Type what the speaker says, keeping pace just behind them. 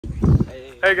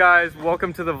Hey guys,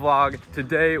 welcome to the vlog.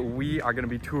 Today we are gonna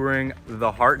be touring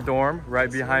the HART dorm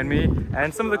right behind me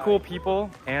and some of the cool people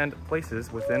and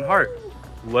places within HART.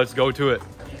 Let's go to it.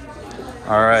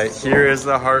 All right, here is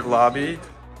the HART lobby.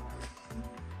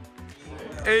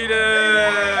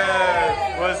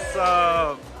 Aiden, what's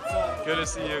up? Good to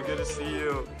see you, good to see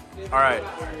you. All right,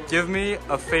 give me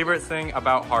a favorite thing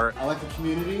about HART. I like the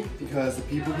community because the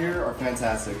people here are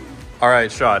fantastic. All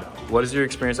right, Shad, what has your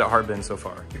experience at HART been so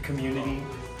far? The community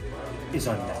is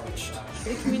unmatched.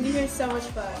 The community here is so much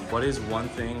fun. What is one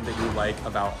thing that you like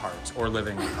about HART or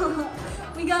living here?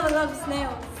 We got a lot of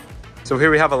snails. So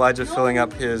here we have Elijah filling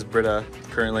up his Brita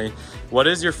currently. What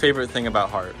is your favorite thing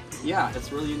about HART? Yeah,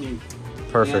 it's really unique.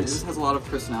 Perfect. And this has a lot of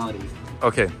personality.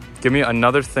 Okay, give me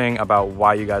another thing about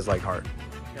why you guys like HART.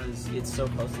 Because it's so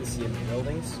close to the CMA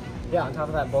buildings. Yeah, on top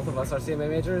of that, both of us are CMA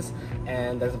majors,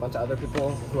 and there's a bunch of other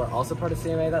people who are also part of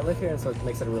CMA that live here, and so it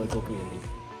makes it a really cool community.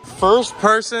 First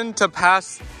person to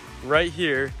pass right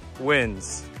here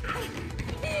wins.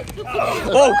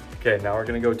 Oh! Okay, now we're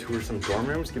gonna go tour some dorm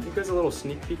rooms. Give you guys a little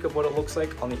sneak peek of what it looks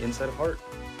like on the inside of HART.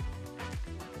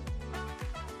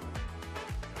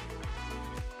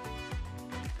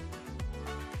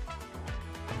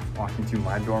 Walking to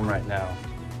my dorm right now.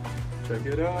 Check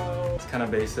it out. It's kind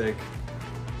of basic,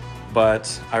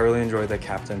 but I really enjoy the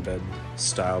captain bed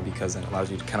style because then it allows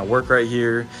you to kind of work right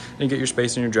here and you get your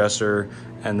space in your dresser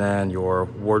and then your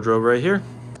wardrobe right here.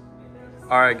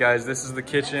 All right, guys, this is the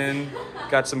kitchen.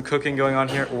 Got some cooking going on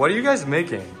here. What are you guys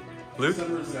making? Luke?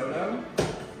 Some risotto.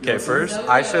 Okay, first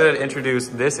I should introduce,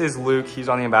 this is Luke. He's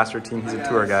on the ambassador team. He's a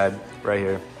tour guide right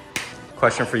here.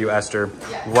 Question for you, Esther.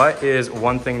 Yes. What is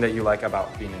one thing that you like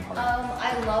about being in HART?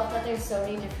 I love that there's so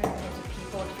many different types of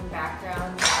people, different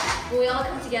backgrounds. When we all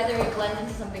come together, we blend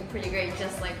into something pretty great,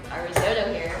 just like our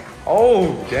risotto here.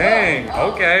 Oh, dang.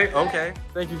 Oh, okay, okay.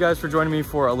 Thank you guys for joining me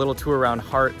for a little tour around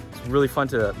HART. It's really fun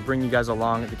to bring you guys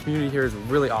along. The community here is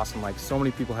really awesome. Like so many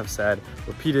people have said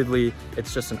repeatedly,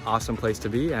 it's just an awesome place to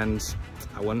be and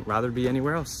I wouldn't rather be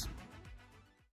anywhere else.